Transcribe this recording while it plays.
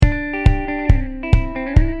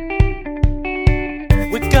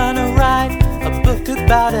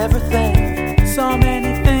about everything. So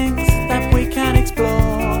many things that we can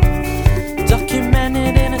explore.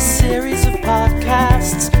 Documented in a series of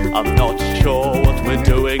podcasts. I'm not sure what we're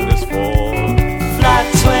doing this for. Flat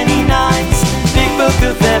 29's Big Book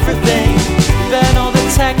of Everything. Burn all the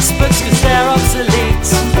textbooks cause they're obsolete.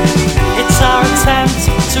 It's our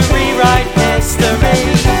attempt to rewrite history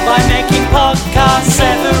by making podcasts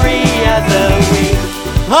every other week.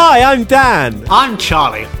 Hi, I'm Dan. I'm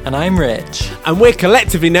Charlie. And I'm Rich. And we're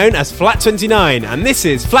collectively known as Flat 29. And this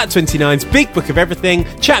is Flat 29's Big Book of Everything,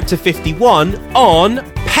 Chapter 51 on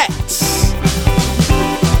pets.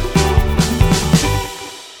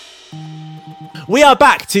 We are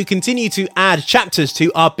back to continue to add chapters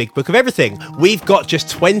to our Big Book of Everything. We've got just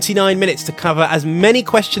 29 minutes to cover as many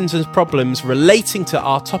questions and problems relating to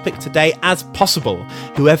our topic today as possible.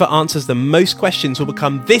 Whoever answers the most questions will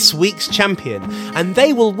become this week's champion, and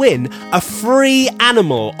they will win a free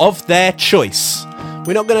animal of their choice.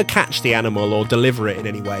 We're not going to catch the animal or deliver it in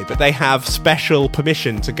any way, but they have special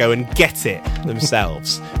permission to go and get it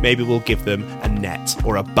themselves. Maybe we'll give them a net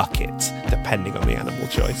or a bucket, depending on the animal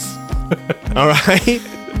choice. All right.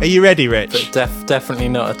 Are you ready, Rich? But definitely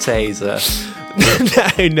not a taser.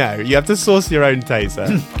 No. You have to source your own taser.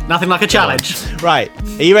 Nothing like a challenge. Right.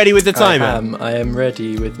 Are you ready with the timer? I am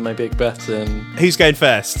ready with my big button. Who's going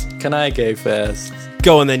first? Can I go first?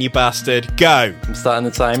 Go on then, you bastard. Go. I'm starting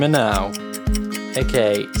the timer now.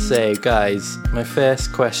 Okay, so guys, my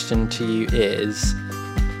first question to you is,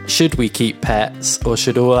 should we keep pets or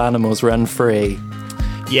should all animals run free?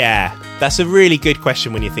 Yeah, that's a really good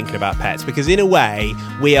question when you're thinking about pets, because in a way,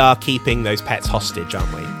 we are keeping those pets hostage,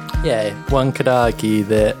 aren't we? Yeah, one could argue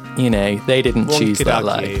that, they didn't choose that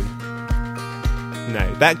life.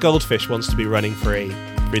 No, that goldfish wants to be running free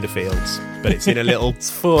through the fields, but it's in a little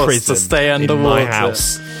prison to stay underwater. in my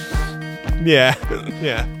house. Yeah.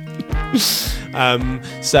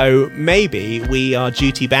 So maybe we are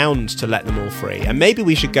duty bound to let them all free, and maybe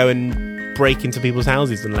we should go and break into people's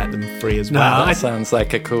houses and let them free as well. That sounds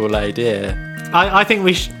like a cool idea. I think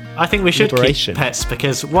we should keep pets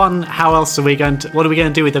because one, how else are we going to? What are we going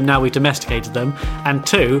to do with them now we've domesticated them? And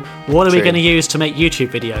two, what are we going to use to make YouTube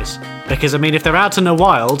videos? Because if they're out in the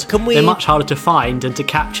wild, they're much harder to find and to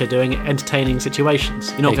capture doing entertaining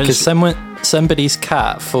situations. Because somebody's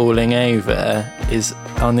cat falling over is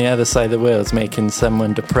on the other side of the world, making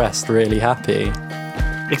someone depressed really happy.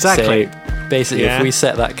 Exactly. So basically, if we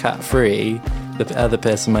set that cat free, the other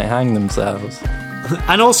person might hang themselves.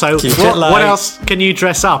 And also, what else can you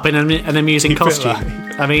dress up in an amusing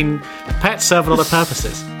costume? Pets serve a lot of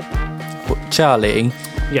purposes. Charlie,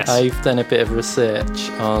 yes, I've done a bit of research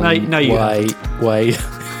on why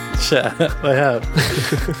shut up, I have.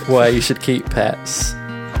 Why you should keep pets.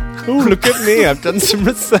 Oh, look at me, I've done some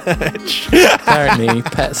research. Apparently,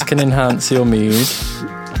 pets can enhance your mood.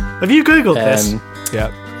 Have you Googled this?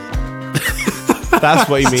 Yep. That's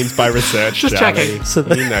what he means by research, just Charlie. checking. So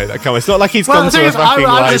you know that. Come on, it's not like he's gone to a fucking library.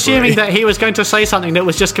 I was assuming that he was going to say something that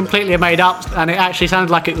was just completely made up, and it actually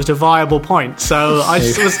sounded like it was a viable point. So I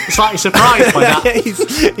was slightly surprised by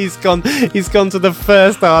that. He's gone to the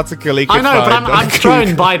first article he could find. I know, but I'm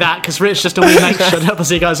thrown by that because Rich just always makes shut up as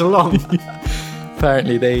he goes along.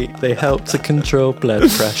 Apparently, they help to control blood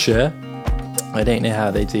pressure. I don't know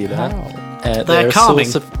how they do that. They're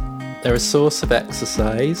calming. They're a source of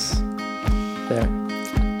exercise. They're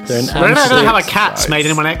an I don't know how a cat's made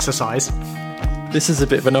anyone exercise. This is a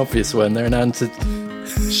bit of an obvious one. They're an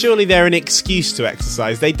Surely they're an excuse to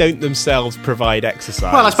exercise. They don't themselves provide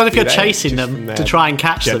exercise. Well, I suppose if you're chasing them to try and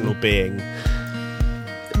catch general them. being.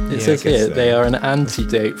 It says here they are an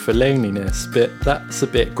antidote for loneliness, but that's a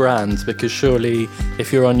bit grand because surely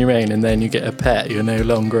if you're on your own and then you get a pet, you're no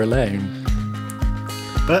longer alone.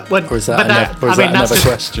 Or is that another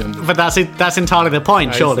question? But that's entirely the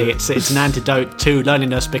point, surely. It's an antidote to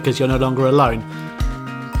loneliness because you're no longer alone.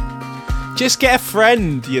 Just get a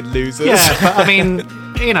friend, you losers. Yeah, but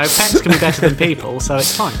pets can be better than people, so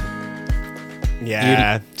it's fine.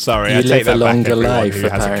 Yeah, sorry, I take that back. You live a longer life,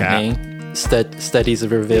 life, apparently. Studies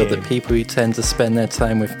have revealed that people who tend to spend their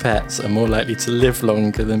time with pets are more likely to live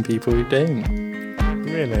longer than people who don't.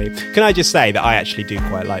 Really? Can I just say that I actually do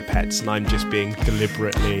quite like pets, and I'm just being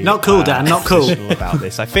deliberately not cool, Dan. Not cool about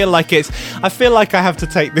this. I feel like I have to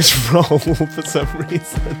take this role for some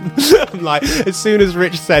reason. I'm like, as soon as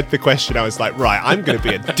Rich said the question, I was like, right, I'm going to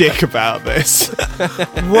be a dick about this.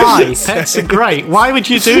 Why? Pets are great. Why would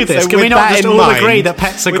you do this? Can we not just all agree that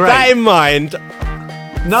pets are great? With that in mind,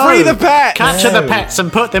 no, free the pets. Capture the pets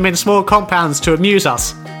and put them in small compounds to amuse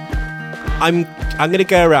us. I'm going to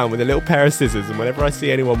go around with a little pair of scissors, and whenever I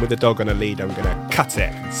see anyone with a dog on a lead, I'm going to cut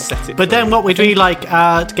it and set it. But free. then what would we like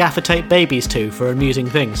gaffer tape babies to for amusing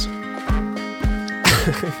things?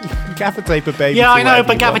 Gaffer tape a baby. Yeah, I know,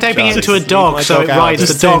 but gaffer taping it to a dog so it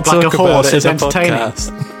rides the dog like a horse is entertaining.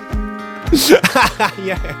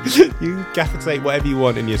 Yeah, you gaffer tape whatever you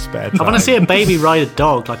want in your spare time. I want to see a baby ride a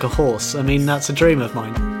dog like a horse. I mean, that's a dream of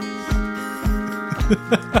mine.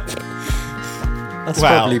 That's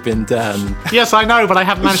probably been done. Yes, I know, but I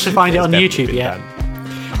haven't managed to find it on YouTube yet.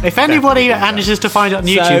 Done. If anybody manages to find it on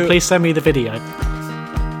YouTube, please send me the video.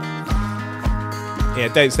 Yeah,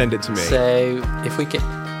 don't send it to me. So, if we get...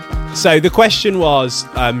 So, the question was,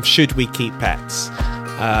 should we keep pets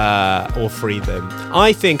or free them?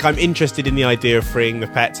 I think I'm interested in the idea of freeing the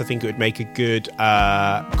pets. I think it would make a good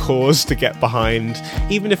cause to get behind,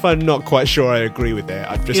 even if I'm not quite sure I agree with it.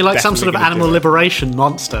 You're like some sort of animal liberation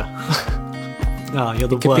monster. Oh, you're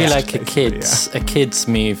the worst. It could be like a kids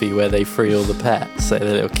movie where they free all the pets. So the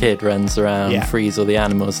little kid runs around, frees all the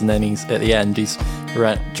animals, and then he's at the end he's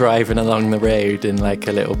driving along the road in like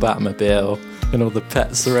a little Batmobile, and all the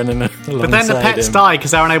pets are running alongside him. But then the pets die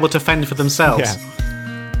because they're unable to fend for themselves. Yeah.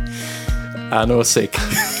 And also,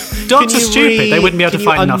 dogs are stupid. They wouldn't be able to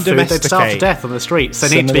find enough food. They'd starve to death on the streets. They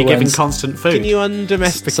need to be given constant food. Can you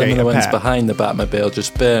undomesticate some of the ones behind the Batmobile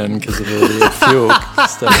just burn because of all the fuel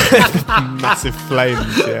stuff. Massive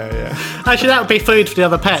flames, yeah. Actually, that would be food for the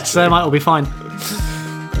other pets, so they might all be fine.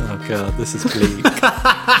 Oh god, this is bleak.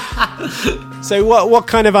 So what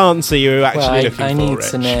kind of answer are you actually looking for, I need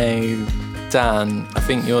Rich? to know, Dan, I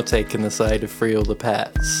think you're taking the side of free all the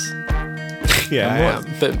pets. Yeah, I am.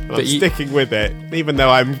 But I'm sticking with it, even though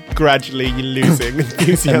I'm gradually losing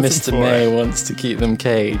enthusiasm and Mr. for May it. wants to keep them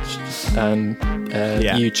caged and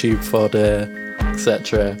YouTube fodder,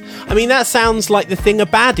 etc. I mean, that sounds like the thing a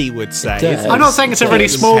baddie would say. does. I'm not saying it's a really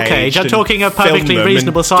small cage. I'm talking a perfectly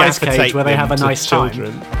reasonable size cage where they have a nice time.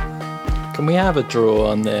 Can we have a draw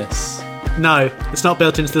on this? No, it's not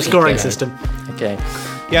built into the scoring system. Okay.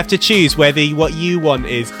 You have to choose whether what you want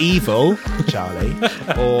is evil, Charlie,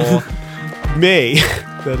 or me,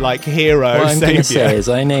 the hero What I'm going savior. to say is,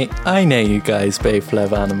 I know you guys both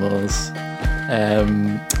love animals,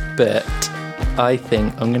 but I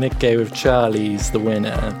think I'm going to go with Charlie's the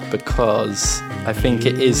winner because I think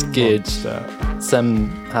it is good.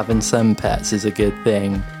 Having some pets is a good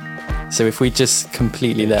thing. So if we just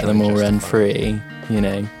completely let them all run free,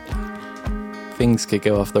 things could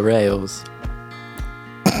go off the rails.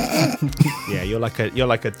 Yeah, you're like a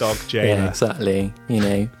dog jailer. Yeah, exactly.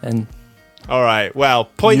 And. All right, well,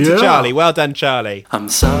 point to Charlie. Well done, Charlie. I'm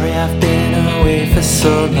sorry I've been away for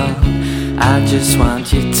so long. I just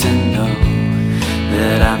want you to know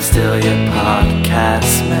that I'm still your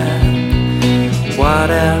podcast man. What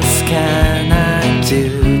else can I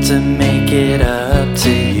do to make it up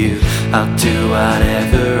to you? I'll do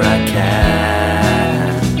whatever I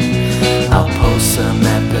can. I'll post some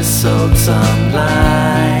episodes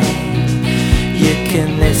online. You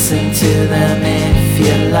can listen to them if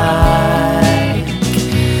you like,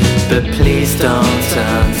 but please don't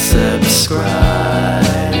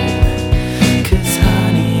unsubscribe, 'cause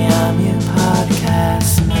honey, I'm your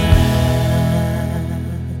podcast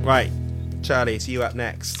man. Right, Charlie, it's you up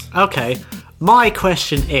next. Okay, my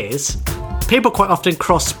question is, people quite often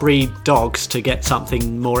crossbreed dogs to get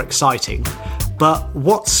something more exciting, but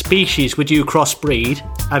what species would you crossbreed,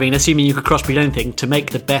 I mean, assuming you could crossbreed anything, to make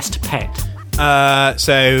the best pet?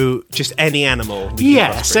 So just any animal.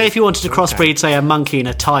 Yeah, say if you wanted to crossbreed, say, a monkey and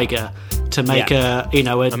a tiger to make a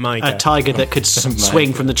tiger that could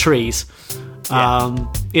swing from the trees.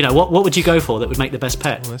 What would you go for that would make the best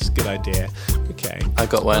pet? Well, that's a good idea. Okay. I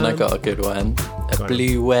got one. I got a good one. A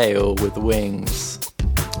blue whale with wings.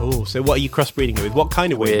 Oh, so what are you crossbreeding it with? What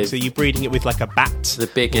kind of wings? Are you breeding it with like a bat? The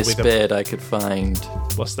biggest bird I could find.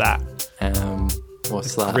 What's that?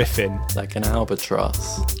 What's that? Griffin. Like an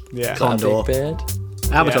albatross. Yeah. Condor. Big bird?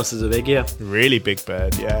 Albatrosses are big, yeah. Really big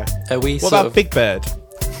bird, yeah. Are we what about Big Bird?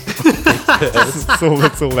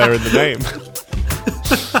 That's all there in the name.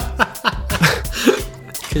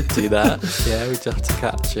 Could do that. Yeah, we'd have to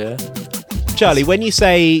catch her. Charlie, when you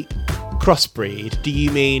say crossbreed, do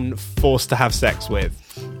you mean forced to have sex with?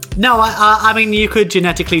 No, I mean, you could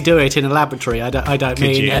genetically do it in a laboratory. I don't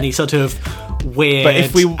mean any sort of weird, but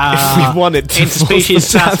if we wanted to interspecies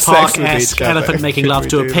South Park-esque elephant making love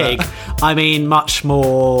to a pig, I mean much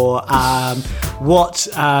more what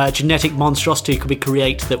genetic monstrosity could we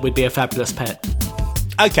create that would be a fabulous pet?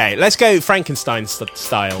 Okay, let's go Frankenstein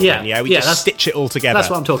style. Yeah, then, we just stitch it all together. That's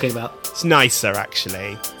what I'm talking about. It's nicer,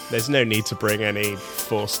 actually. There's no need to bring any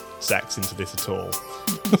forced sex into this at all.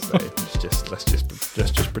 So let's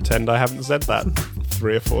just pretend I haven't said that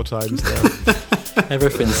 3 or 4 times now.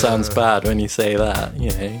 Everything sounds bad when you say that,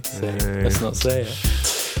 so let's not say it.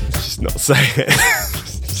 Let's just not say it.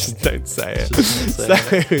 Just don't say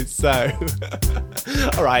it. So,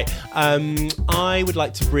 all right. I would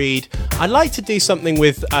like to breed. I'd like to do something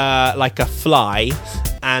with like a fly,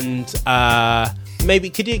 and maybe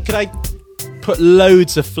could I put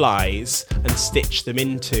loads of flies and stitch them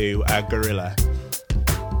into a gorilla?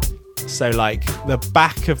 So, like, the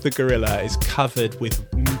back of the gorilla is covered with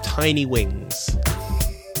tiny wings.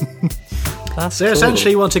 So cool.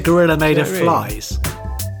 Essentially you want a gorilla made of flies?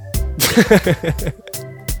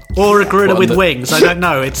 Or a gorilla with wings? I don't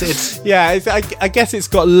know. It's yeah. I guess it's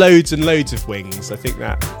got loads and loads of wings. I think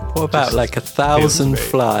that. What about like 1,000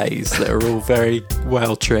 flies that are all very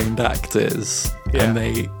well trained actors, and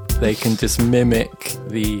they can just mimic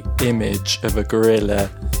the image of a gorilla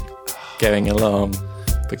going along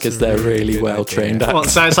because they're really well trained actors. Well,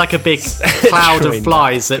 so it's like a big cloud of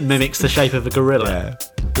flies that mimics the shape of a gorilla.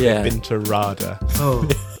 Yeah. Into RADA. Oh.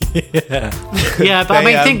 Yeah, but I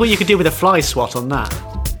mean, think what you could do with a fly swat on that.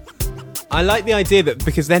 I like the idea that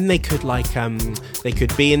because then they could they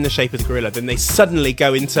could be in the shape of the gorilla, then they suddenly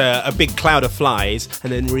go into a big cloud of flies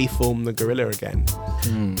and then reform the gorilla again.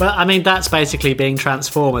 But I mean, that's basically being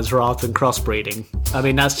Transformers rather than crossbreeding. I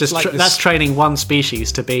mean, that's just that's training one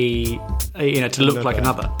species to be, to look like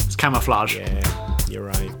another. It's camouflage. Yeah, you're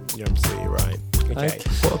right. You're absolutely right. Okay.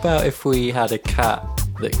 What about if we had a cat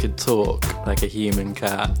that could talk like a human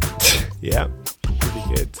cat? Yeah, that'd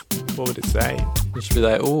be good. What would it say? It should be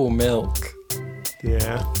like, oh, milk.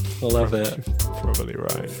 Yeah. I love it. Probably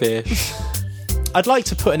right. Fish. I'd like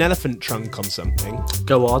to put an elephant trunk on something.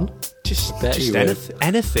 Go on. Just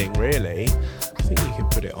anything, really. I think you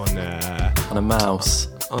could put it on a mouse.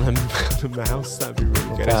 On a mouse, that'd be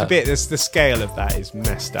really good. The scale of that is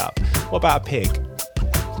messed up. What about a pig?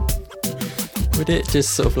 Would it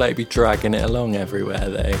just sort of like be dragging it along everywhere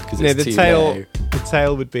though? Because it's too low. The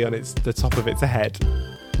tail would be on the top of its head.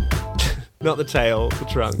 Not the tail, the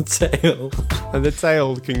trunk. The tail. And the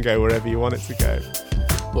tail can go wherever you want it to go.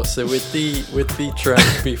 What, so would the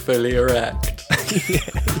trunk be fully erect?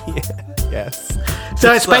 Yes.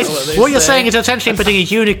 So it's basically what you're saying is essentially putting a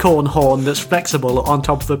unicorn horn that's flexible on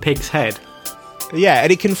top of a pig's head. Yeah,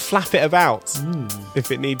 and it can flap it about if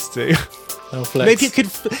it needs to. Maybe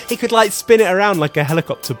it could like spin it around like a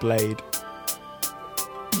helicopter blade.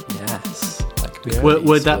 Yes.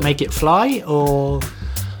 Would that make it fly or?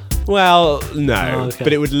 Well, no,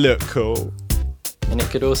 but it would look cool. And it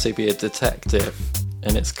could also be a detective,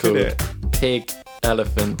 and it's called Pig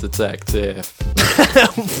Elephant Detective.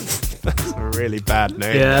 That's a really bad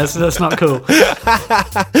name. Yeah, that's not cool.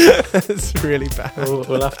 That's really bad.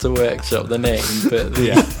 We'll have to workshop the name, but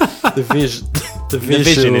the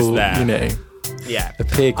vision is there. Yeah, a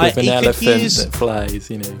pig with an elephant that flies.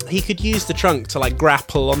 He could use the trunk to like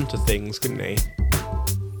grapple onto things, couldn't he?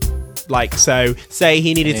 Like, so, say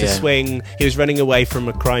he needed to swing, he was running away from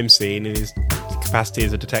a crime scene in his capacity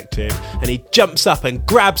as a detective, and he jumps up and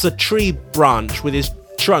grabs a tree branch with his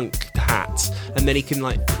trunk hat, and then he can,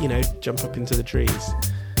 like, jump up into the trees.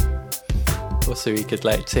 Also, he could,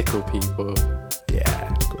 like, tickle people.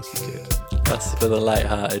 Yeah, of course he could. That's for the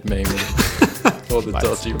light-hearted moment. Or the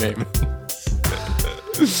dodgy moment.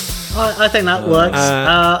 I think that works.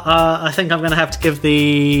 I think I'm going to have to give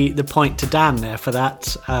the point to Dan there for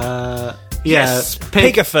that. Yes,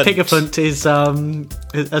 Pigafunt. Pigafunt is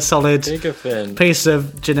a solid piece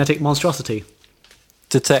of genetic monstrosity.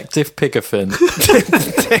 Detective Pigafunt.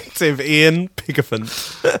 Detective Ian Pigafunt.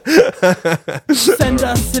 Send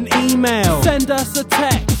us an email. Send us a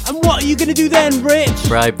text. And what are you going to do then, Rich?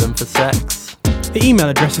 Bribe them for sex. The email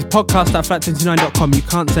address is podcast@flat29.com. You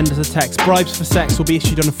can't send us a text. Bribes for sex will be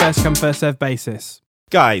issued on a first come, first served basis.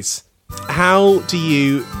 Guys, how do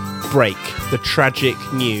you break the tragic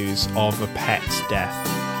news of a pet's death?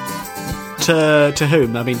 To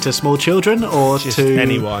whom? I mean, to small children or just to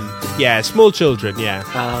anyone? Yeah, small children. Yeah.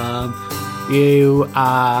 You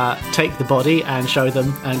take the body and show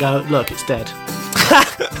them and go, look, it's dead.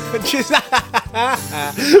 Just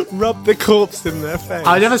rub the corpse in their face.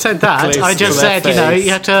 I never said that. I just said,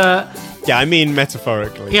 you have to. Yeah, I mean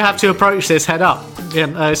metaphorically. You have to approach this head up,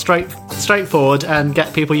 straightforward, and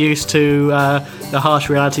get people used to the harsh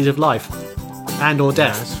realities of life and or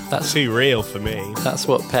death. That's too real for me. That's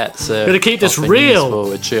what pets are. Gotta keep this real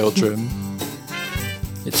with children.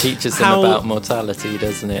 It teaches them about mortality,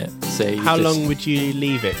 doesn't it? So how long would you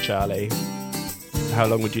leave it, Charlie? How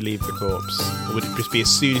long would you leave the corpse? Or would it just be as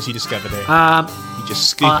soon as you discovered it? You just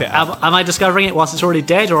scoop it up? Am I discovering it whilst it's already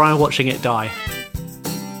dead, or am I watching it die?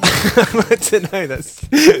 I'd to know that's.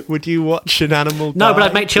 Would you watch an animal die? No, but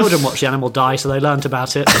I'd make children watch the animal die so they learnt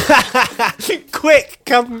about it. Quick,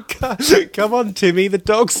 come on, Timmy. The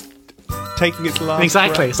dog's taking its last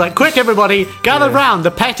Exactly. breath. It's like, quick, everybody, gather round.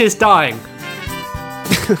 The pet is dying.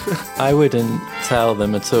 I wouldn't tell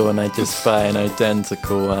them at all, and I'd just buy an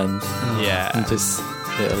identical one. Yeah. And just,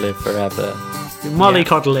 it'll live forever.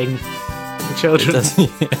 Mollycoddling the children.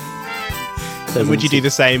 And would you do the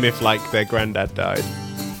same if, like, their granddad died?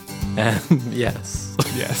 Yes.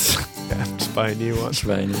 Yes. Yeah, just buy a new one. Just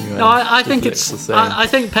buy a new one. No, I think Just it's. looks the same. I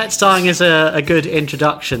think pets dying is a good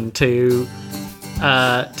introduction to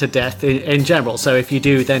death in general. So if you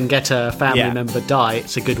do then get a family member die,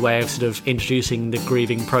 it's a good way of sort of introducing the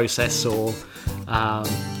grieving process or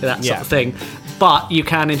that sort of thing. But you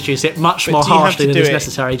can introduce it much more harshly than is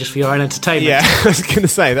necessary just for your own entertainment. Yeah, I was going to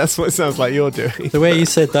say, that's what it sounds like you're doing. The way you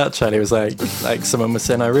said that, Charlie, was like someone was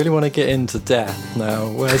saying, I really want to get into death now.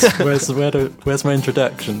 Where's my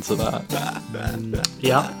introduction to that?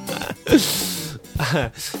 Yeah.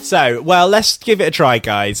 So, well, let's give it a try,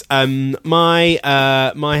 guys. My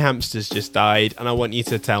hamster's just died, and I want you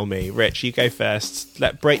to tell me. Rich, you go first.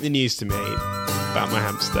 Break the news to me about my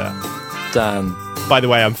hamster. Dan. By the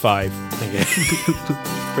way, I'm 5. Okay.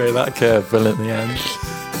 Throw that curveball at the end.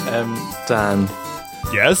 Dan.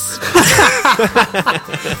 Yes?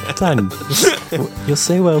 Dan, you're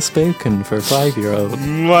so well spoken for a 5-year-old.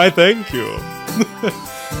 Why, thank you.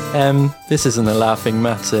 This isn't a laughing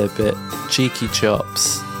matter, but Cheeky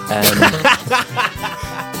Chops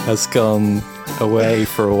has gone away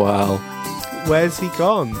for a while. Where's he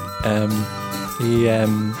gone?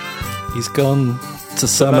 He's gone to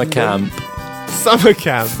summer camp. Summer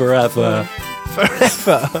camp? Forever.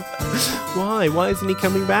 Forever? Why? Why isn't he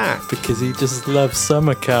coming back? Because he just loves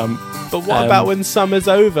summer camp. But what about when summer's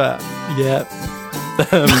over? Yeah.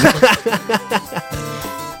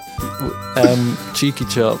 Cheeky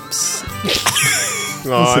Chops.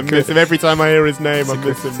 Oh, I miss him every time I hear his name. I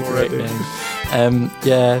miss him already.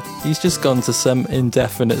 Yeah, he's just gone to some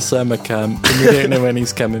indefinite summer camp, and we don't know when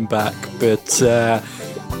he's coming back. But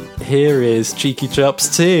here is Cheeky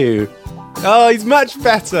Chops 2. Oh, he's much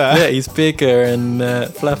better. Yeah, he's bigger and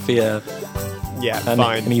fluffier. Yeah, and,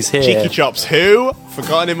 fine. And he's here. Cheeky Chops who?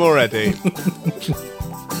 Forgotten him already.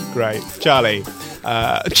 Great. Charlie,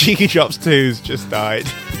 Cheeky Chops 2's just died.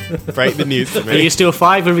 Break the news to me. Are you still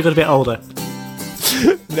 5 or have you got a bit older?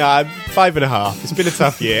 No, I'm 5.5. It's been a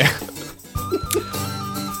tough year.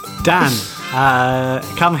 Dan,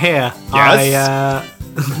 come here. Yes?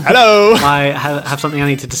 Hello. I have something I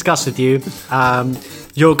need to discuss with you.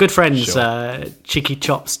 Your good friends, Cheeky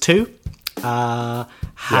Chops 2,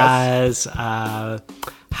 has had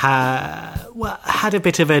a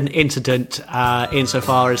bit of an incident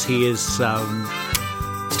insofar as he has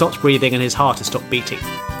stopped breathing and his heart has stopped beating.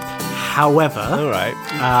 However, all right.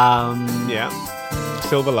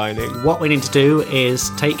 Silver lining. What we need to do is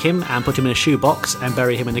take him and put him in a shoebox and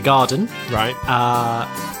bury him in the garden. Right.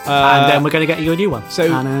 And then we're going to get you a new one.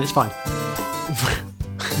 And then it's fine.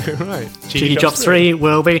 Right. Cheeky Chops 3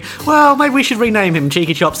 will be... Well, maybe we should rename him.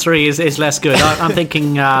 Cheeky Chops 3 is less good. I'm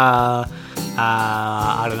thinking, I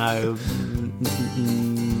don't know,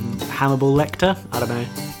 Hannibal Lecter? I don't know.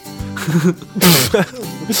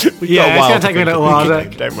 Yeah, it's going to take me a little while.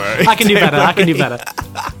 Don't worry. I can do better.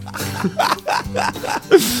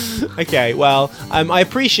 Okay, well, I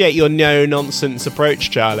appreciate your no-nonsense approach,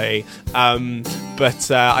 Charlie.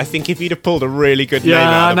 But I think if you'd have pulled a really good name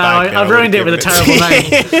out of the bag... I've ruined it with a terrible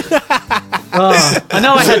name. I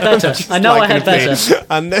know I had better.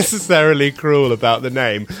 Unnecessarily cruel about the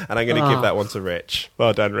name, and I'm going to give that one to Rich.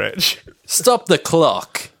 Well done, Rich. Stop the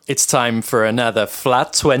clock. It's time for another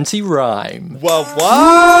Flat 20 rhyme. Well,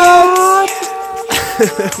 what?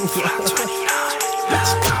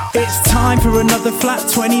 It's time for another Flat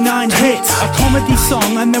 29 hit. A comedy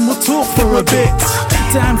song and then we'll talk for a bit.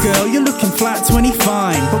 Damn girl, you're looking flat 20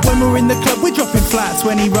 fine. But when we're in the club, we're dropping flat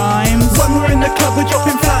 20 rhymes. When we're in the club, we're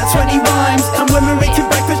dropping flat 20 rhymes. And when we're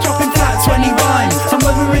eating breakfast, dropping flat 20 rhymes. And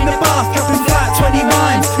when we're in the bath, dropping flat 20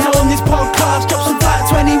 rhymes. Now on this podcast, drop some flat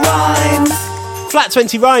 20 rhymes. Flat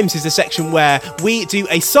 20 Rhymes is a section where we do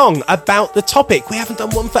a song about the topic. We haven't done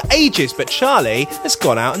one for ages, but Charlie has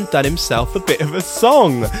gone out and done himself a bit of a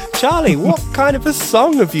song. Charlie, what kind of a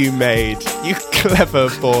song have you made, you clever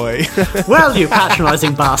boy? Well, you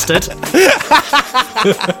patronising bastard.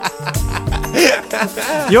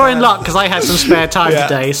 You're in luck because I had some spare time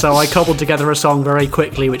today, so I cobbled together a song very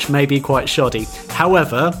quickly, which may be quite shoddy.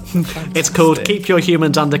 However, it's called Keep Your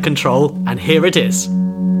Humans Under Control, and here it is.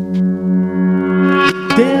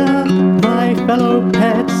 Dear my fellow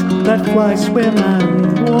pets that fly, swim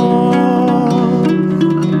and walk,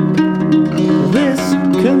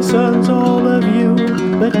 concerns all of you,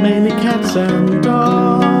 but mainly cats and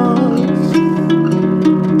dogs.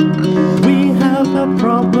 We have a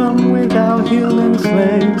problem with our human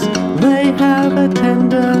slaves. They have a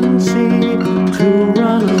tendency to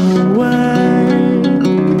run away.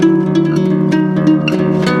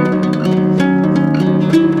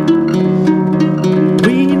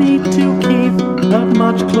 We need to keep a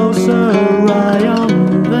much closer eye on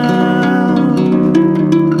them.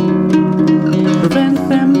 Prevent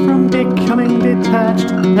them from becoming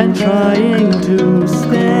detached and trying to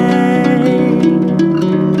stay.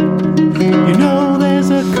 You know there's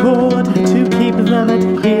a cord to keep them at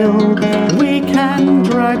heel. We can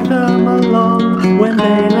drag them along when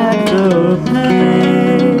they lack the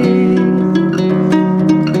pain.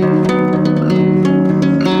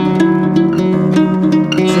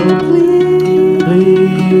 So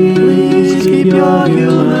please keep your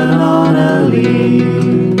human on a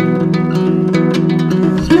lead.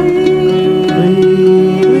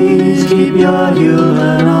 Please keep your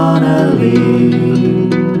human on a lead.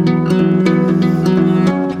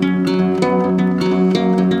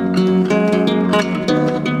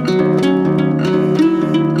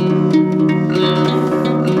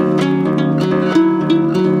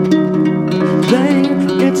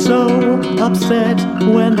 Upset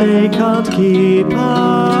when they can't keep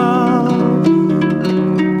up.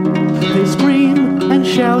 They scream and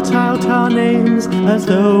shout out our names as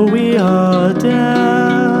though we are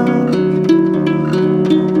dead.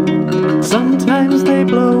 Sometimes they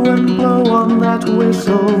blow and blow on that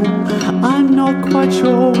whistle. I'm not quite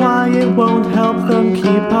sure why it won't help them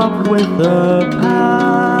keep up with the pack.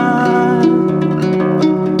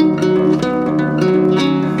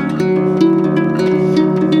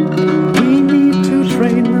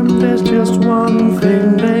 There's just one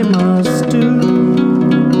thing they must do.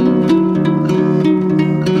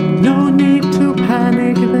 No need to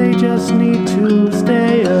panic, they just need to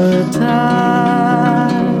stay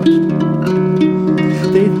attached.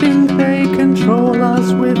 They think they control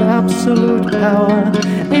us with absolute power.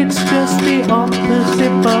 It's just the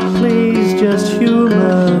opposite, but please just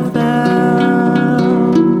humor them.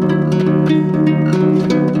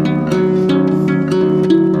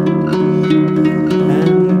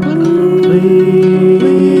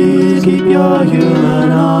 Please keep your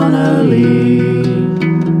human on a lead.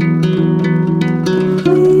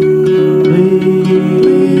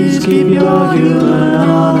 Please keep your human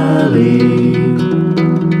on a lead.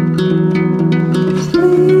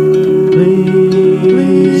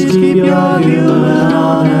 Please keep your human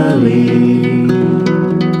on a lead.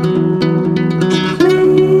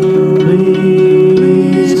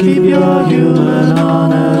 Please keep your human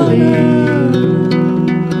on a lead.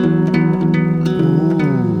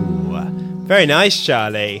 Very nice,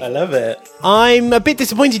 Charlie. I love it. I'm a bit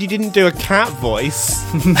disappointed you didn't do a cat voice.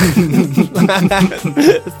 That's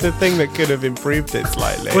the thing that could have improved it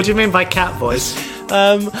slightly. What do you mean by cat voice?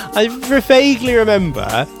 I vaguely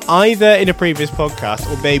remember, either in a previous podcast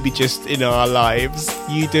or maybe just in our lives,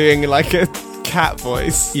 you doing like a cat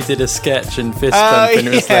voice. You did a sketch and fist bump and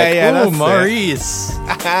it was oh, Maurice.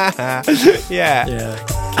 Yeah.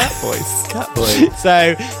 Cat voice. Cat voice.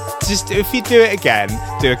 So, just if you do it again,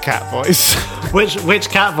 do a cat voice. Which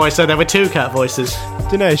cat voice? So there were two cat voices.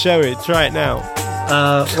 Don't know, show it. Try it now.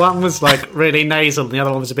 One was like really nasal, and the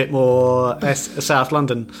other one was a bit more South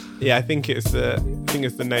London. Yeah, I think it's the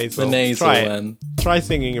nasal. The nasal one. Try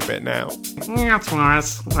singing a bit now. That's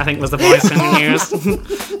Morris. I think was the voice in use.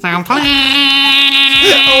 So please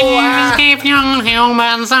keep your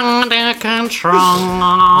humans under control.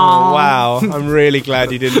 Oh, wow, I'm really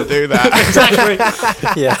glad you didn't do that. Exactly.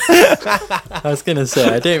 Yeah. I was going to say,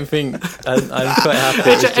 I don't think I'm quite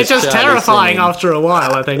happy. It's just terrifying singing. After a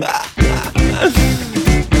while, I think.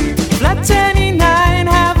 Flat 29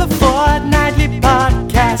 have a fortnightly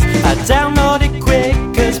podcast. I download it quick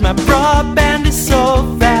cause my broadband is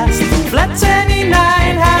so fast. Flat 29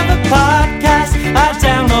 have a podcast. I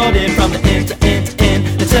download it from the internet.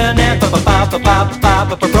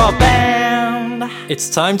 Broadband. It's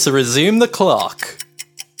time to resume the clock.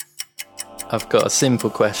 I've got a simple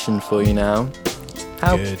question for you now.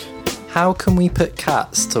 How can we put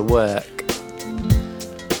cats to work?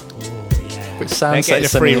 Which sounds They're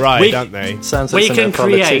getting a free ride, don't they? Sounds like something a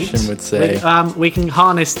politician would say. We can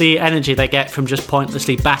harness the energy they get from just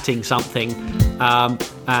pointlessly batting something,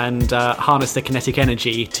 and harness the kinetic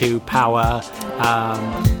energy to power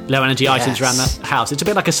low energy items around the house. It's a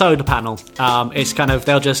bit like a solar panel. It's kind of,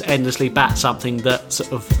 they'll just endlessly bat something that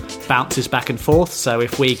sort of bounces back and forth. So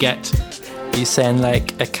if we get You saying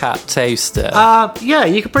like a cat toaster? Yeah,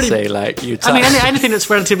 you could pretty... Say like you... I mean, anything that's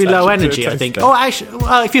relatively low energy, I think. Oh, actually,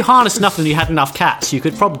 well, if you harness enough and you had enough cats, you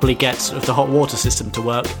could probably get sort of the hot water system to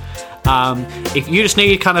work. If you just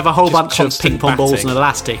need kind of a whole bunch of ping pong balls and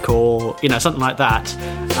elastic, or something like that.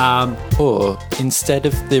 Or instead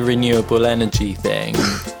of the renewable energy thing,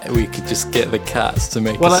 we could just get the cats to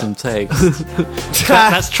make us some toast.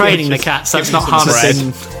 That's training the cats. That's not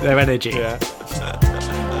harnessing their energy. Yeah.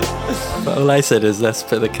 But all I said is let's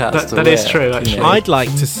put the cats to work. That is true, actually. I'd like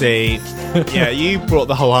to see... Yeah, you brought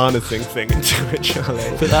the whole harnessing thing into it, Charlie.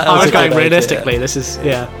 I was going realistically. This is...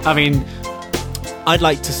 Yeah, I mean... I'd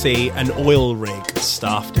like to see an oil rig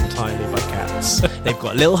staffed entirely by cats. They've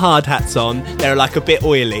got little hard hats on. They're like a bit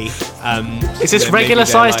oily. Is this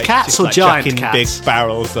regular-sized cats or giant cats? Big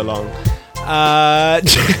barrels along.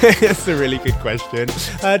 That's a really good question.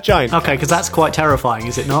 Giant. Okay, because that's quite terrifying,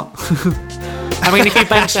 is it not? I mean, if you've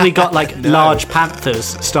basically got like large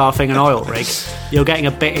panthers staffing an oil rig, you're getting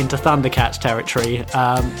a bit into Thundercats territory.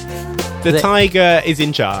 The tiger is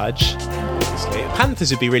in charge. Obviously, panthers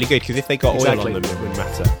would be really good because if they got oil on them, it wouldn't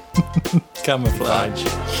matter. Camouflage.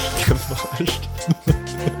 Camouflaged.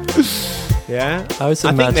 Yeah. I was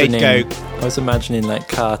imagining like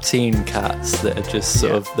cartoon cats that are just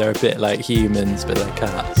sort of, they're a bit like humans, but they're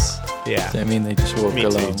cats. Yeah. So, I mean, they just walk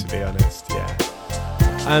along. Me too, to be honest. Yeah.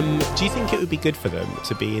 Do you think it would be good for them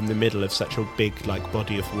to be in the middle of such a big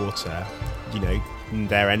body of water?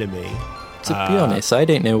 Their enemy. To be honest, I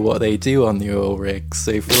don't know what they do on the oil rigs.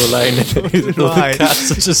 So for all I know, the cats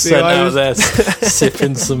are just sent out there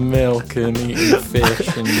sipping some milk and eating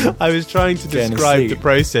fish. And I was trying to describe the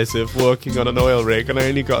process of working on an oil rig, and I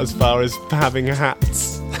only got as far as having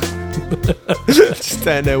hats. Just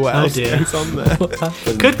don't know what else goes on there.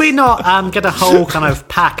 Could we not get a whole kind of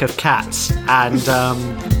pack of cats and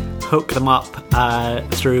hook them up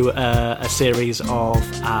through a series of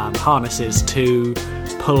harnesses to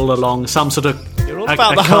pull along some sort of You're all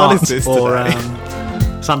about the harnesses or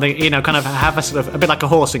something, kind of have a sort of a bit like a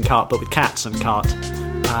horse and cart, but with cats and cart,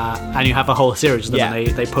 and you have a whole series of them, and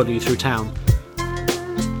they pull you through town.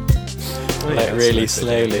 Really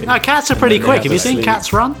slowly. No, cats are pretty quick. Have you seen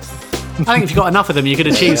cats run? I think if you got enough of them, you could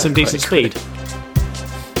achieve some decent speed.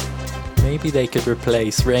 Maybe they could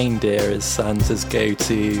replace reindeer as Santa's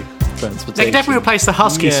go-to transportation. They could definitely replace the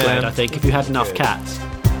husky sled, I think, if you had enough cats.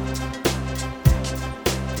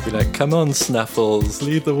 Be like, come on, Snuffles,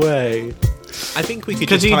 lead the way. I think we could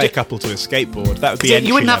just tie a couple to a skateboard. That would be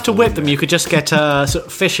you wouldn't have to whip them. You could just get a sort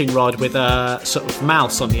of fishing rod with a sort of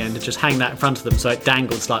mouse on the end and just hang that in front of them so it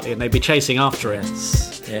dangled slightly, and they'd be chasing after it.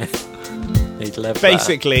 Yeah. They'd love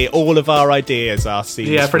Basically, all of our ideas are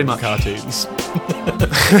scenes pretty from much. cartoons.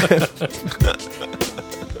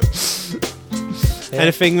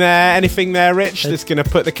 Anything there, Rich, that's going to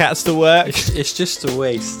put the cats to work? It's just a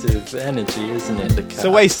waste of energy, isn't it? The cats. It's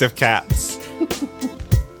a waste of cats.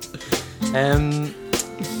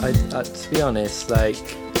 To be honest, I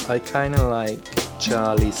kind of like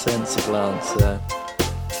Charlie's sensible answer.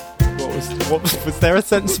 What was there a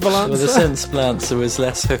sensible answer? Well, the sensible answer was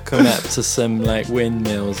let's hook them up to some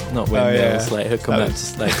windmills, not windmills, hook them up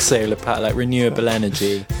to solar power, renewable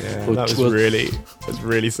energy. Yeah, that was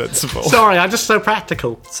really sensible. Sorry, I'm just so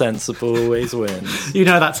practical. Sensible always wins. You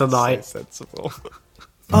know that's a lie. So sensible.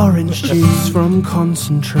 Orange juice from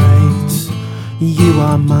concentrate. You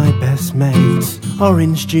are my best mate.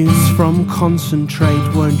 Orange juice from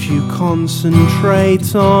concentrate. Won't you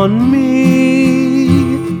concentrate on me?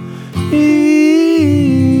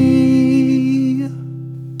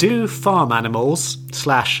 Do farm animals /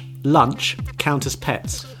 lunch count as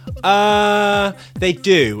pets? They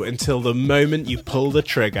do until the moment you pull the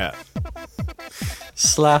trigger.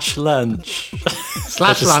 / lunch. / Just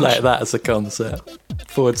lunch. like that as a concept.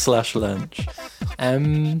 / lunch.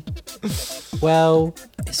 Well,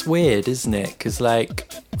 it's weird, isn't it? Because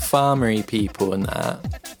farmery people and that,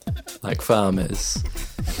 farmers,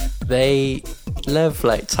 they love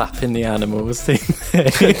tapping the animals.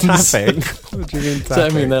 Tapping? What do you mean tapping? So, I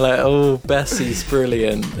mean, they're like, oh, Bessie's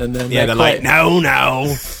brilliant, and then they're like,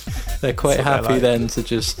 no. They're quite happy then to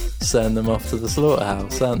just send them off to the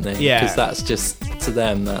slaughterhouse, aren't they? Yeah. Because that's just, to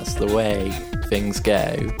them, that's the way things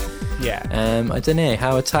go. Yeah. I don't know,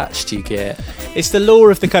 how attached do you get? It's the law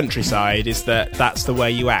of the countryside is that's the way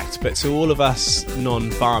you act, but to all of us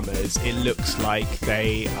non-farmers, it looks like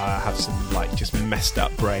they have some just messed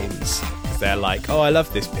up brains. They're like, oh, I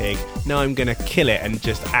love this pig, now I'm going to kill it and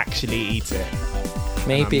just actually eat it.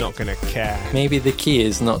 Maybe I'm not going to care. Maybe the key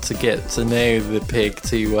is not to get to know the pig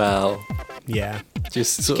too well. Yeah.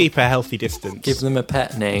 Just keep a healthy distance. Give them a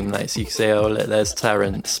pet name, like so you can say, "Oh, look, there's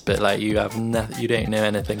Terence," but like you don't know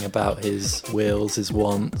anything about his wills, his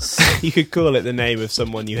wants. You could call it the name of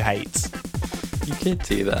someone you hate. You could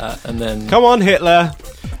do that, and then come on, Hitler.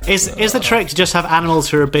 Is the trick to just have animals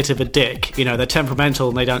who are a bit of a dick? You know, they're temperamental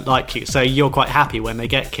and they don't like you, so you're quite happy when they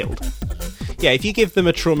get killed. Yeah, if you give them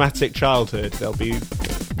a traumatic childhood, they'll be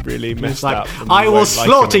really messed up. I will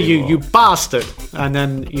slaughter you, you bastard! And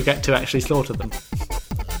then you get to actually slaughter them.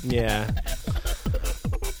 Yeah.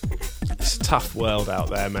 It's a tough world out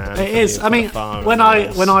there, man. It is. I mean, when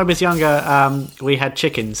I was younger, we had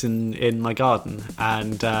chickens in my garden,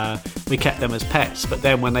 and we kept them as pets. But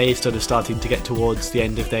then when they started starting to get towards the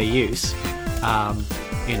end of their use,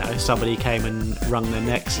 somebody came and wrung their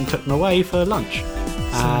necks and took them away for lunch.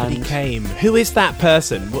 Somebody came. Who is that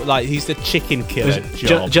person? Like, who's the chicken killer?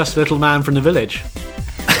 Just little man from the village.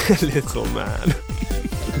 Little man.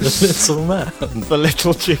 The little man. The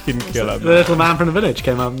little chicken killer. The little man from the village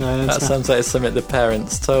came up. That sounds like something the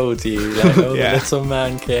parents told you. Like, the little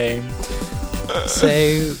man came. So,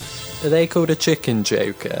 are they called a chicken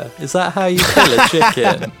joker? Is that how you kill a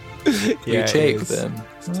chicken? You choke them.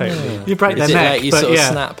 Totally. You break their neck. Like you sort of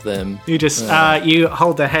snap them. You just you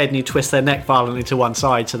hold their head and you twist their neck violently to one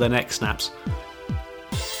side so their neck snaps.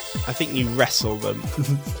 I think you wrestle them.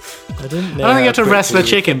 I don't think you have to wrestle a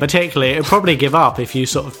chicken particularly. It would probably give up if you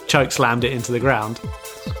sort of choke slammed it into the ground.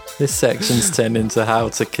 This section's turned into how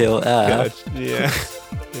to kill air. Good.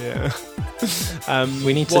 Yeah.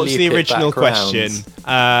 We need to what's the original question?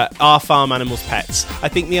 Are farm animals pets? I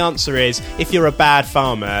think the answer is, if you're a bad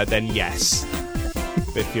farmer, then yes.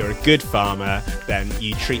 But if you're a good farmer, then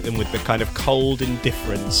you treat them with the kind of cold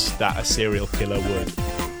indifference that a serial killer would.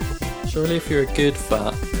 Surely if you're a good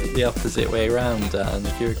farmer, the opposite way around, Dan.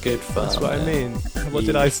 If you're a good farmer... That's what I mean. What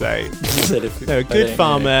did I say? No, a good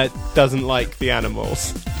farmer doesn't like the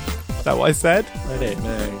animals. Is that what I said? I don't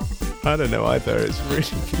know. I don't know either. It's really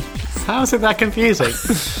confusing. How is it that confusing?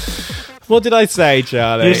 What did I say,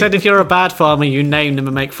 Charlie? You said if you're a bad farmer, you name them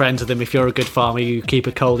and make friends with them. If you're a good farmer, you keep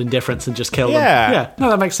a cold indifference and just kill them. Yeah. No,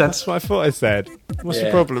 that makes sense. That's what I thought I said. What's the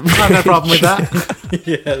problem? I have no problem with that.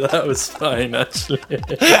 Yeah, that was fine, actually.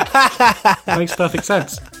 Makes perfect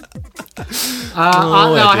sense.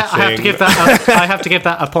 I have to give that. I have to give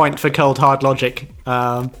that a point for cold hard logic.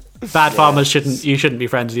 Bad farmers shouldn't be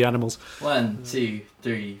friends with the animals. 1, 2,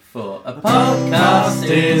 3, 4. A podcast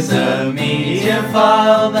is a media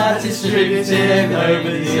file that is distributed over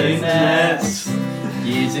the internet,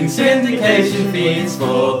 using syndication feeds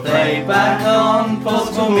for playback on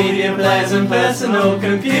portable media players and personal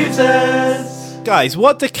computers. Guys,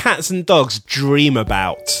 what do cats and dogs dream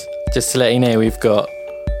about? Just to let you know, we've got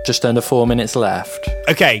just under 4 minutes left.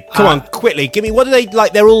 Okay, come on, quickly. Give me, what do they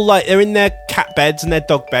like? They're in their cat beds and their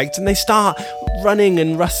dog beds and they start running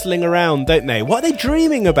and rustling around, don't they? What are they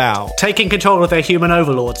dreaming about? Taking control of their human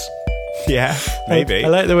overlords. Yeah, maybe. I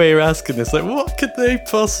like the way you're asking this. Like, what could they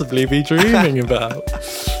possibly be dreaming about?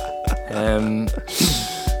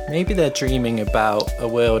 Maybe they're dreaming about a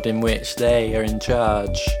world in which they are in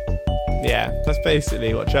charge. Yeah, that's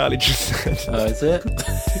basically what Charlie just said. Oh, is it?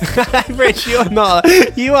 Rich, you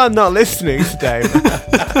are not listening today.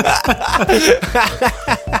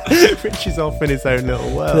 Rich is off in his own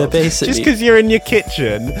little world. They're basically... Just because you're in your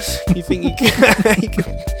kitchen, you think you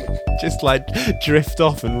can just like drift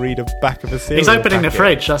off and read a back of a cereal He's opening packet. the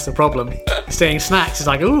fridge, that's the problem. Seeing snacks, he's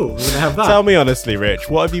like, ooh, we're going to have that. Tell me honestly, Rich,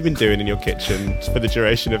 what have you been doing in your kitchen for the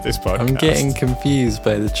duration of this podcast? I'm getting confused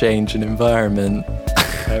by the change in environment.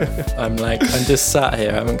 I'm just sat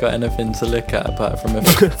here, I haven't got anything to look at apart from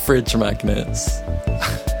fridge magnets.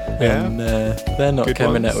 Yeah. And they're not Good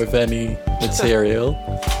coming ones. out with any material.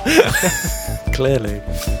 Clearly.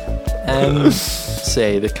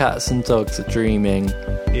 Say the cats and dogs are dreaming.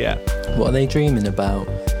 Yeah. What are they dreaming about?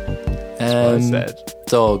 That's what I said.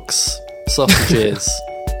 Dogs. Sausages.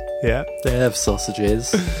 Yeah. They have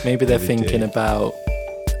sausages. Maybe they're thinking about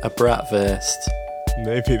a bratwurst.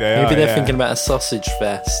 Maybe they are. Maybe they're yeah. thinking about a sausage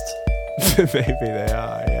fest. Maybe they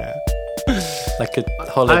are, yeah. Like a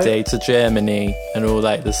holiday to Germany and all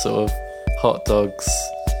like the sort of hot dogs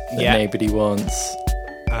that nobody wants.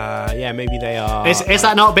 Yeah, maybe they are. Is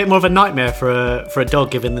that not a bit more of a nightmare for a dog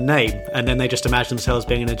given the name, and then they just imagine themselves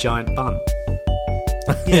being in a giant bun?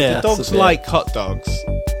 Yeah, dogs like hot dogs.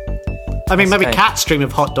 I mean, maybe cats dream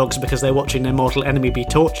of hot dogs because they're watching their mortal enemy be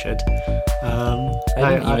tortured.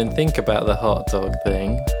 I didn't even think about the hot dog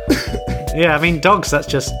thing. Yeah, I mean, dogs, that's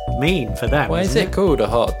just mean for them. Why is it called a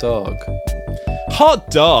hot dog? Hot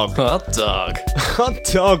dog. Hot dog. Hot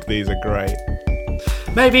dog. These are great.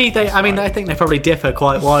 Maybe they. I mean, I think they probably differ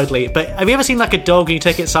quite widely. But have you ever seen like a dog and you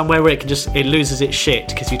take it somewhere where it loses its shit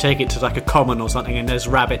because you take it to like a common or something and there's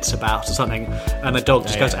rabbits about or something and the dog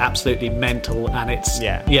just goes absolutely mental and it's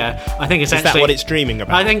I think it's Is that what it's dreaming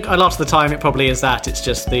about? I think a lot of the time it probably is that. It's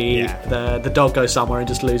just the dog goes somewhere and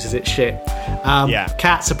just loses its shit.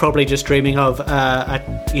 Cats are probably just dreaming of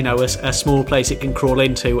a small place it can crawl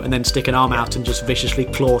into and then stick an arm out and just viciously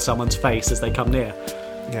claw someone's face as they come near.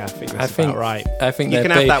 Yeah, I think that's about right. I think you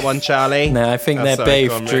can have that one, Charlie. No, I think they're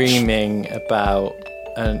both dreaming about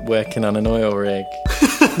working on an oil rig.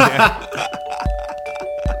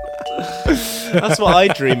 That's what I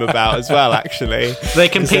dream about as well, actually. They're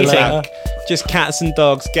competing. Just cats and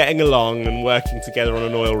dogs getting along and working together on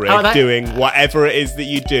an oil rig, doing whatever it is that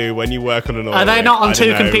you do when you work on an oil rig. Are they not on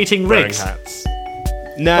two competing rigs? Hats.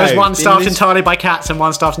 No. There's one staffed entirely by cats and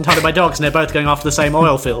one staffed entirely by dogs, and they're both going after the same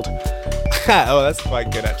oil field. Oh, that's quite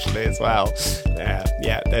good actually as well.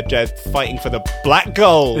 Yeah, they're just fighting for the black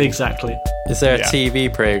gold. Exactly. Is there a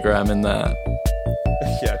TV programme in that?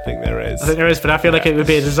 Yeah, I think there is. I think there is, but I feel like it would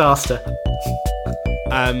be a disaster.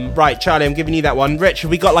 Right, Charlie, I'm giving you that one. Rich,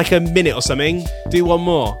 have we got like a minute or something? Do one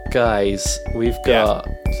more. Guys, we've got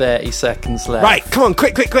 30 seconds left. Right, come on,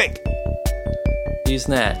 quick. Who's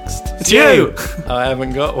next? It's you! Oh, I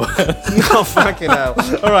haven't got one. Oh, fucking hell.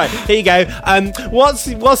 All right, here you go. What's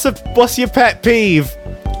your pet peeve?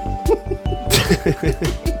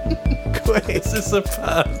 Is this a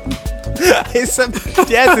pun? It's a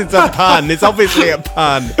pun. It's obviously a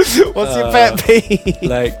pun. What's your pet peeve?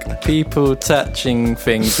 Like people touching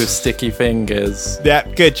things with sticky fingers. Yeah,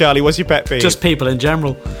 good, Charlie. What's your pet peeve? Just people in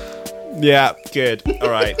general. Yeah, good. All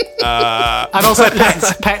right. And also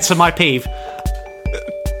pets. Pets are my peeve.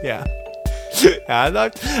 Yeah. I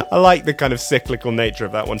like the kind of cyclical nature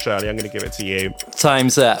of that one, Charlie. I'm going to give it to you.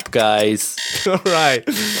 Time's up, guys. All right.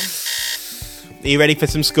 Are you ready for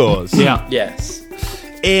some scores? Yeah. Yes.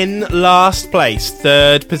 In last place,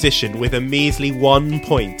 third position, with a measly 1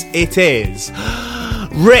 point, it is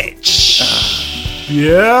Rich.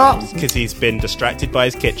 Yeah. Because he's been distracted by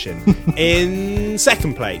his kitchen. In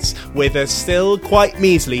second place, with a still quite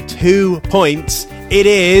measly 2 points, it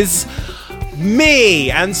is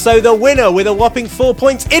me. And so the winner with a whopping 4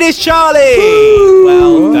 points, it is Charlie. Woo!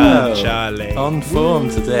 Well done, Charlie. On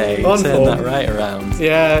form today. Turn that right around.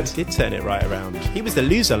 Yeah, it did turn it right around. He was the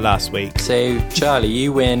loser last week. So, Charlie,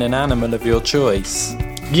 you win an animal of your choice.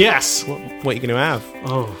 Yes. What are you going to have?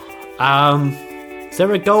 Is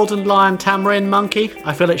there a golden lion tamarin monkey?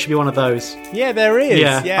 I feel it should be one of those. Yeah, there is.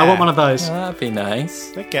 Yeah. I want one of those. Oh, that'd be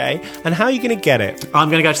nice. Okay. And how are you going to get it? I'm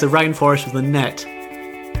going to go to the rainforest with a net.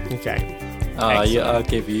 Okay. I'll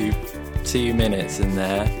give you 2 minutes in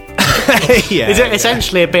there. Is it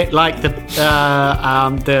essentially a bit like the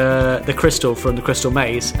crystal from the Crystal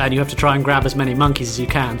Maze, and you have to try and grab as many monkeys as you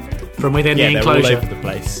can from within the enclosure? They're all over the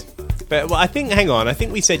place. But I think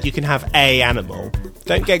we said you can have a animal.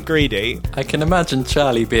 Don't get greedy. I can imagine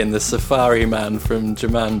Charlie being the safari man from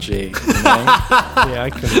Jumanji. You know? Yeah, I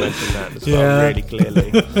can imagine that as well, really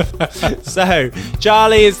clearly. So,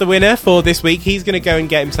 Charlie is the winner for this week. He's going to go and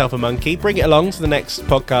get himself a monkey. Bring it along to the next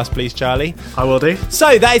podcast, please, Charlie. I will do.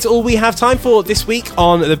 So, that is all we have time for this week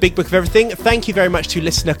on The Big Book of Everything. Thank you very much to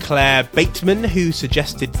listener Claire Bateman, who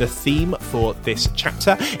suggested the theme for this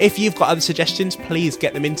chapter. If you've got other suggestions, please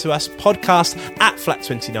get them into us.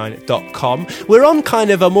 podcast@flat29.com. We're on kind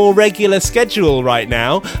of a more regular schedule right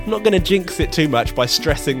now. I'm not going to jinx it too much by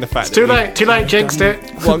stressing the fact too late, jinxed it.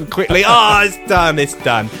 One quickly. It's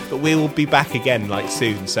done. But we will be back again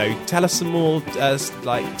soon. So tell us some more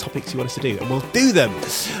topics you want us to do, and we'll do them.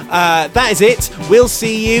 That is it. We'll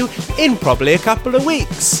see you in probably a couple of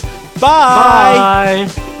weeks. Bye.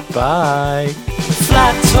 Bye.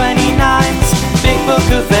 Flat 29's Big Book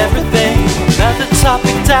of Everything. Another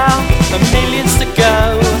topic down, millions to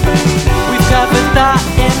go. We've covered that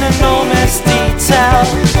in enormous detail.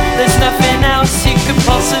 There's nothing else you could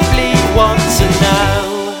possibly want to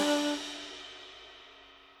know.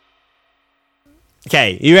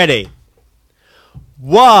 Okay, you ready?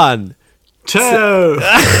 1, 2.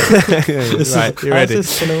 Right, you ready? How's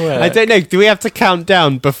this gonna work? I don't know. Do we have to count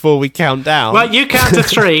down before we count down? Well, you count to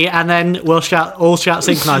 3, and then we'll all shout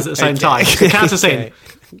synchronized at the same time. Count us in.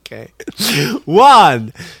 Okay.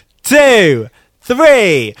 1, 2,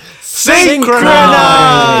 3.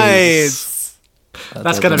 Synchronize!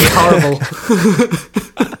 That's going to be horrible.